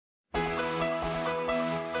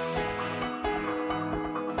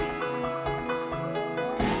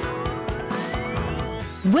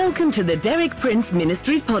Welcome to the Derek Prince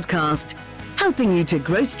Ministries podcast, helping you to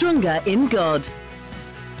grow stronger in God.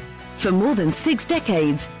 For more than 6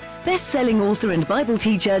 decades, best-selling author and Bible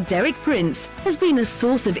teacher Derek Prince has been a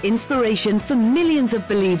source of inspiration for millions of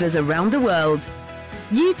believers around the world.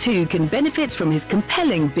 You too can benefit from his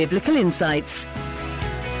compelling biblical insights.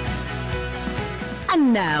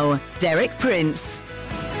 And now, Derek Prince.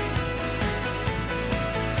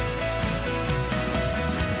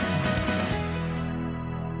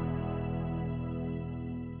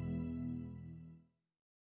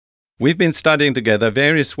 We've been studying together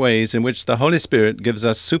various ways in which the Holy Spirit gives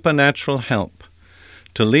us supernatural help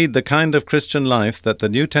to lead the kind of Christian life that the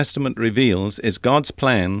New Testament reveals is God's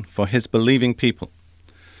plan for His believing people.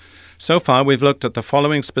 So far, we've looked at the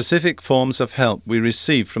following specific forms of help we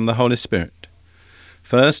receive from the Holy Spirit.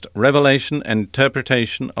 First, revelation and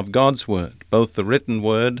interpretation of God's Word, both the written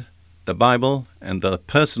Word, the Bible, and the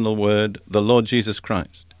personal Word, the Lord Jesus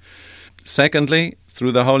Christ. Secondly,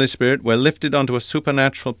 through the Holy Spirit, we're lifted onto a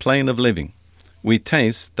supernatural plane of living. We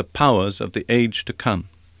taste the powers of the age to come.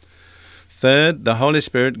 Third, the Holy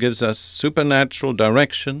Spirit gives us supernatural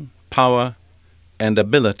direction, power, and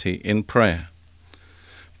ability in prayer.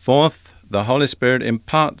 Fourth, the Holy Spirit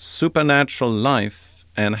imparts supernatural life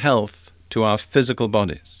and health to our physical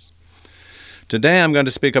bodies. Today I'm going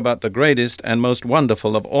to speak about the greatest and most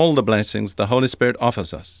wonderful of all the blessings the Holy Spirit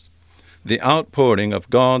offers us, the outpouring of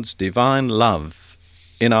God's divine love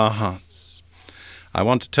in our hearts. I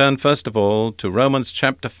want to turn first of all to Romans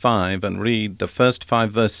chapter 5 and read the first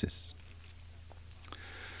 5 verses.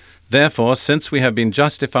 Therefore, since we have been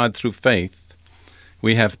justified through faith,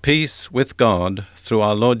 we have peace with God through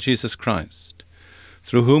our Lord Jesus Christ,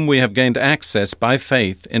 through whom we have gained access by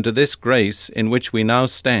faith into this grace in which we now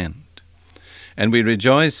stand. And we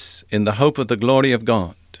rejoice in the hope of the glory of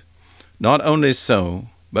God. Not only so,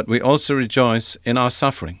 but we also rejoice in our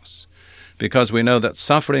sufferings, because we know that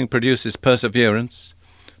suffering produces perseverance,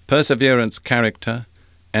 perseverance character,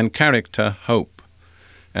 and character hope.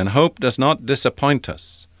 And hope does not disappoint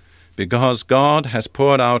us, because God has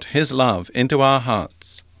poured out His love into our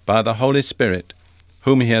hearts by the Holy Spirit,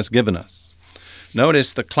 whom He has given us.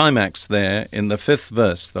 Notice the climax there in the 5th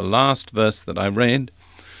verse, the last verse that I read.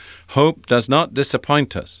 Hope does not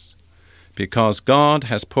disappoint us, because God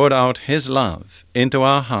has poured out His love into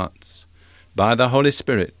our hearts by the Holy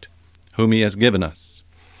Spirit, whom He has given us.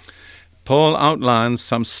 Paul outlines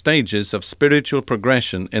some stages of spiritual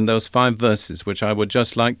progression in those 5 verses, which I would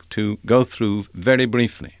just like to go through very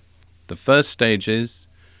briefly. The first stage is,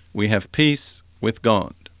 we have peace with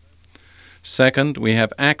God. Second, we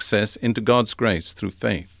have access into God's grace through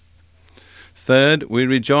faith. Third, we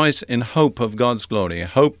rejoice in hope of God's glory,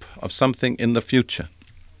 hope of something in the future.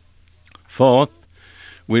 Fourth,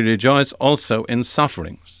 we rejoice also in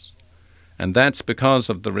sufferings. And that's because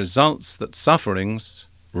of the results that sufferings,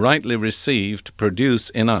 rightly received, produce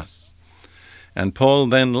in us. And Paul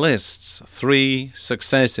then lists 3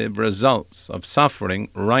 successive results of suffering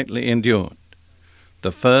rightly endured.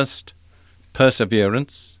 The first,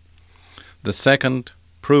 perseverance. The second,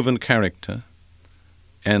 proven character.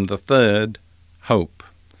 And the third, hope.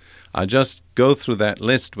 I just go through that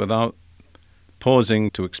list without pausing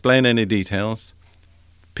to explain any details.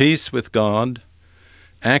 Peace with God,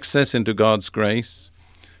 access into God's grace,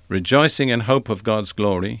 rejoicing in hope of God's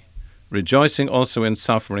glory, rejoicing also in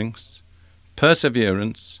sufferings,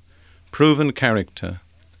 perseverance, proven character,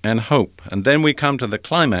 and hope. And then we come to the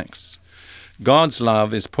climax. God's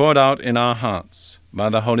love is poured out in our hearts by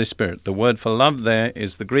the Holy Spirit. The word for love there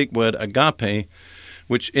is the Greek word agape,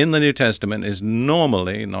 which in the New Testament is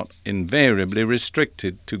normally, not invariably,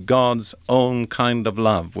 restricted to God's own kind of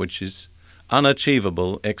love, which is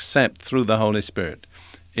unachievable except through the Holy Spirit.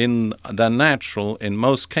 In the natural, in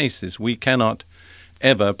most cases, we cannot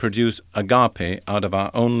ever produce agape out of our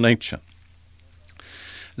own nature.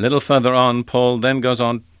 A little further on, Paul then goes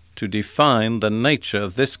on to define the nature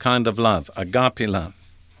of this kind of love, agape love.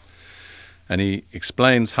 And he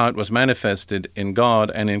explains how it was manifested in God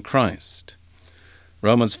and in Christ.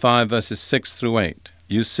 Romans 5, verses 6 through 8.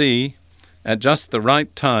 You see, at just the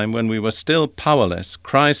right time when we were still powerless,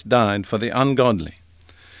 Christ died for the ungodly.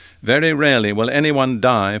 Very rarely will anyone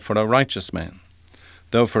die for a righteous man,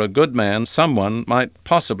 though for a good man someone might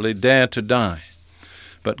possibly dare to die.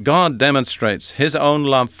 But God demonstrates His own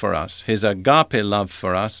love for us, His agape love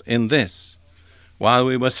for us, in this: while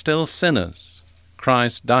we were still sinners,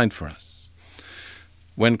 Christ died for us.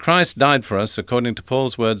 When Christ died for us, according to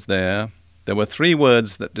Paul's words there were 3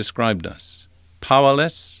 words that described us: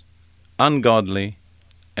 powerless, ungodly,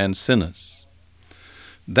 and sinners.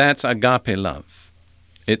 That's agape love.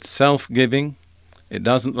 It's self-giving, It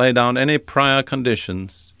doesn't lay down any prior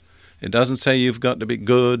conditions. It doesn't say you've got to be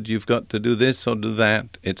good, you've got to do this or do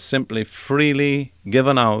that. It's simply freely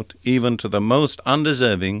given out even to the most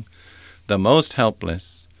undeserving, the most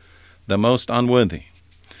helpless, the most unworthy.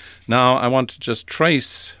 Now, I want to just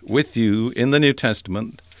trace with you in the New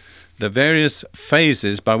Testament the various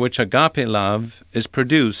phases by which agape love is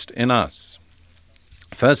produced in us.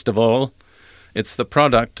 First of all, it's the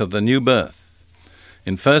product of the new birth.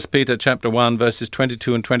 In 1 Peter chapter 1, verses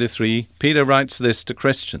 22 and 23, Peter writes this to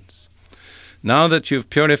Christians. Now that you've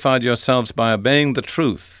purified yourselves by obeying the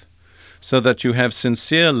truth, so that you have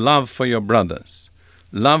sincere love for your brothers,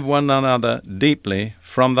 love one another deeply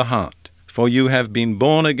from the heart, for you have been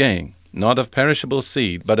born again, not of perishable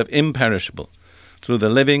seed, but of imperishable, through the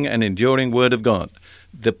living and enduring Word of God.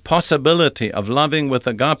 The possibility of loving with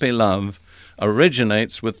agape love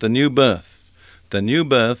originates with the new birth. The new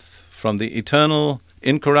birth from the eternal,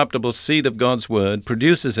 incorruptible seed of God's Word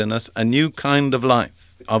produces in us a new kind of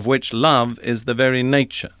life, of which love is the very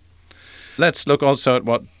nature. Let's look also at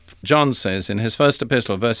what John says in his first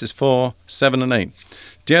epistle, verses 4, 7, and 8.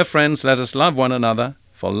 Dear friends, let us love one another,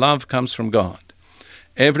 for love comes from God.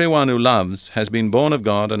 Everyone who loves has been born of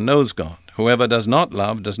God and knows God. Whoever does not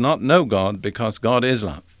love does not know God, because God is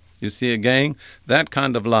love. You see again, that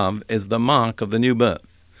kind of love is the mark of the new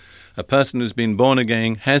birth. A person who's been born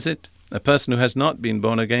again has it. A person who has not been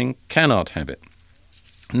born again cannot have it.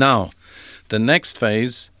 Now, the next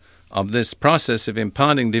phase of this process of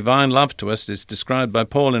imparting divine love to us is described by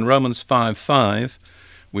Paul in Romans 5:5.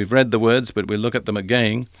 We've read the words, but we'll look at them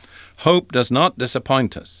again. Hope does not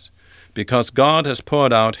disappoint us, because God has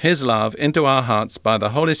poured out His love into our hearts by the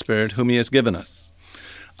Holy Spirit whom He has given us.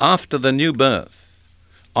 After the new birth,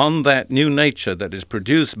 on that new nature that is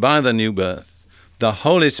produced by the new birth, the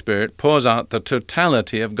Holy Spirit pours out the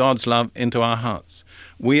totality of God's love into our hearts.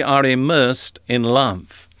 We are immersed in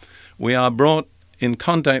love. We are brought in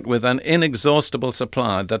contact with an inexhaustible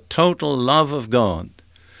supply. The total love of God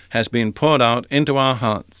has been poured out into our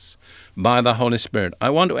hearts by the Holy Spirit.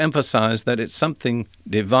 I want to emphasize that it's something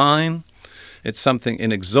divine, it's something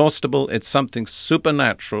inexhaustible, it's something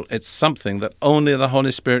supernatural, it's something that only the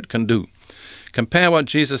Holy Spirit can do. Compare what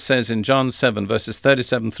Jesus says in John 7, verses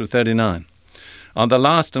 37 through 39. On the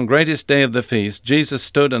last and greatest day of the feast, Jesus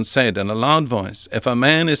stood and said in a loud voice, If a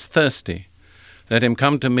man is thirsty, let him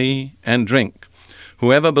come to me and drink.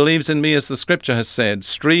 Whoever believes in me, as the Scripture has said,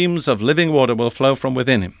 streams of living water will flow from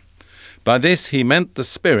within him. By this he meant the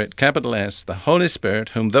Spirit, capital S, the Holy Spirit,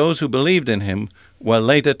 whom those who believed in him were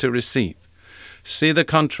later to receive. See the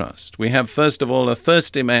contrast. We have, first of all, a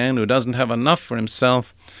thirsty man who doesn't have enough for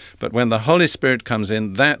himself, but when the Holy Spirit comes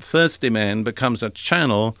in, that thirsty man becomes a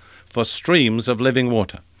channel for streams of living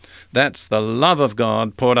water. That's the love of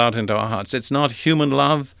God poured out into our hearts. It's not human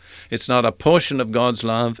love. It's not a portion of God's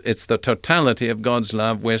love. It's the totality of God's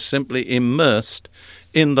love. We're simply immersed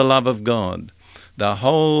in the love of God. The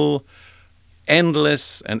whole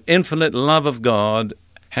endless and infinite love of God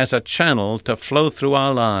has a channel to flow through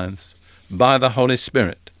our lives by the Holy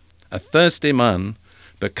Spirit. A thirsty man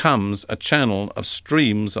becomes a channel of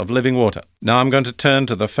streams of living water. Now I'm going to turn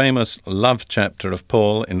to the famous love chapter of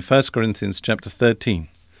Paul in 1 Corinthians chapter 13.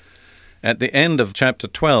 At the end of chapter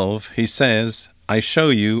 12, he says, I show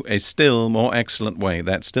you a still more excellent way.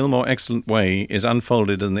 That still more excellent way is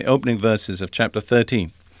unfolded in the opening verses of chapter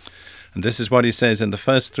 13. And this is what he says in the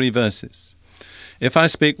first 3 verses. If I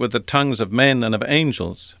speak with the tongues of men and of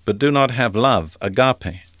angels, but do not have love,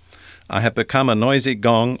 agape, I have become a noisy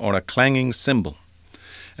gong or a clanging cymbal.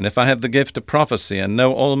 And if I have the gift of prophecy and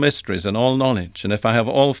know all mysteries and all knowledge, and if I have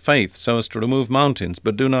all faith so as to remove mountains,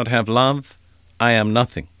 but do not have love, I am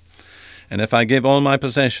nothing. And if I give all my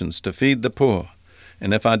possessions to feed the poor,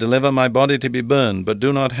 and if I deliver my body to be burned, but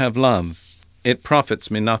do not have love, it profits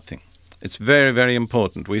me nothing. It's very, very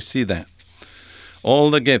important. We see that.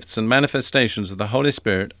 All the gifts and manifestations of the Holy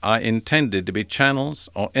Spirit are intended to be channels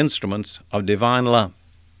or instruments of divine love.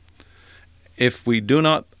 If we do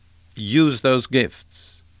not use those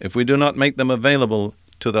gifts, if we do not make them available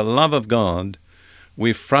to the love of God,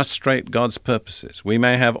 we frustrate God's purposes. We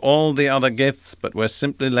may have all the other gifts, but we're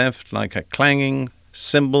simply left like a clanging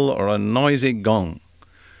cymbal or a noisy gong.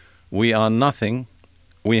 We are nothing.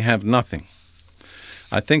 We have nothing.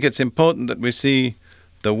 I think it's important that we see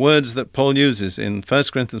the words that Paul uses in 1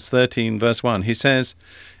 Corinthians 13, verse 1. He says,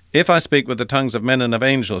 If I speak with the tongues of men and of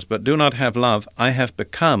angels, but do not have love, I have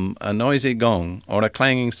become a noisy gong or a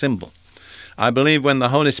clanging cymbal. I believe when the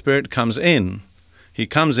Holy Spirit comes in, He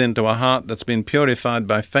comes into a heart that's been purified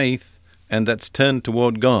by faith and that's turned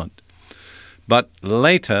toward God. But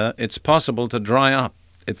later, it's possible to dry up.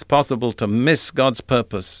 it's possible to miss God's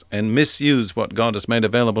purpose and misuse what God has made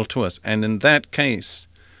available to us. And in that case,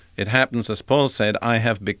 it happens, as Paul said, I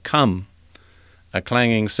have become a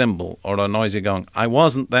clanging cymbal or a noisy gong. I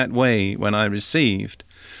wasn't that way when I received,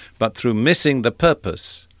 but through missing the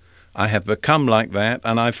purpose, I have become like that,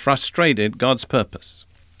 and I've frustrated God's purpose.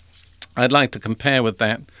 I'd like to compare with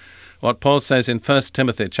that what Paul says in 1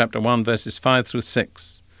 Timothy chapter 1, verses 5 through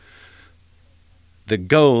 6. The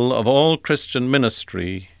goal of all Christian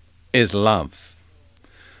ministry is love.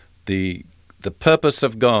 The purpose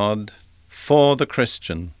of God for the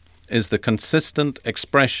Christian is the consistent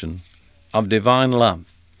expression of divine love.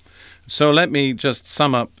 So let me just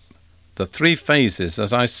sum up the three phases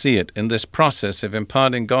as I see it in this process of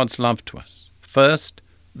imparting God's love to us. First,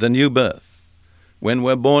 the new birth. When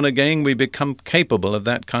we're born again, we become capable of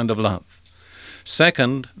that kind of love.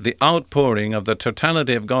 Second, the outpouring of the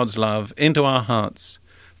totality of God's love into our hearts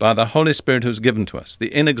by the Holy Spirit who's given to us,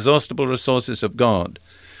 the inexhaustible resources of God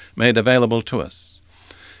made available to us.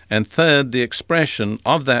 And third, the expression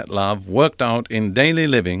of that love worked out in daily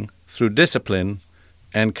living through discipline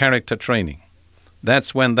and character training.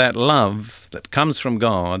 That's when that love that comes from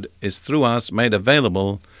God is through us made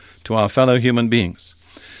available to our fellow human beings.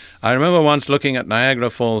 I remember once looking at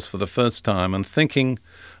Niagara Falls for the first time and thinking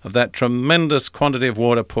of that tremendous quantity of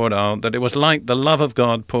water poured out, that it was like the love of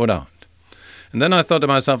God poured out. And then I thought to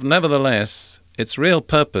myself, nevertheless, its real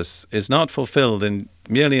purpose is not fulfilled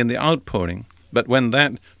merely in the outpouring, but when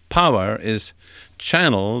that power is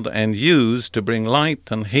channeled and used to bring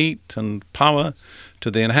light and heat and power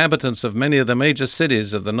to the inhabitants of many of the major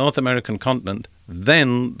cities of the North American continent,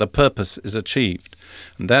 then the purpose is achieved.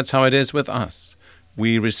 And that's how it is with us.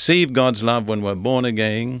 We receive God's love when we're born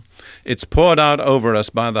again. It's poured out over us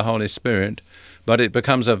by the Holy Spirit, but it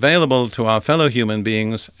becomes available to our fellow human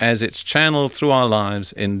beings as it's channeled through our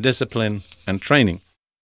lives in discipline and training.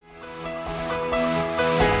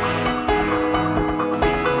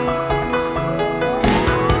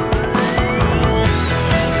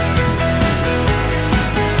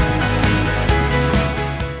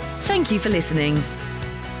 Thank you for listening.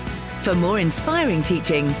 For more inspiring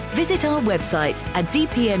teaching, visit our website at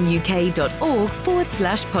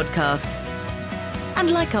dpmuk.org/podcast and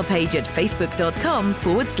like our page at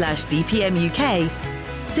facebook.com/dpmuk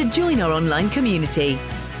to join our online community.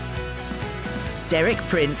 Derek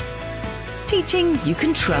Prince, teaching you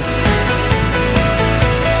can trust.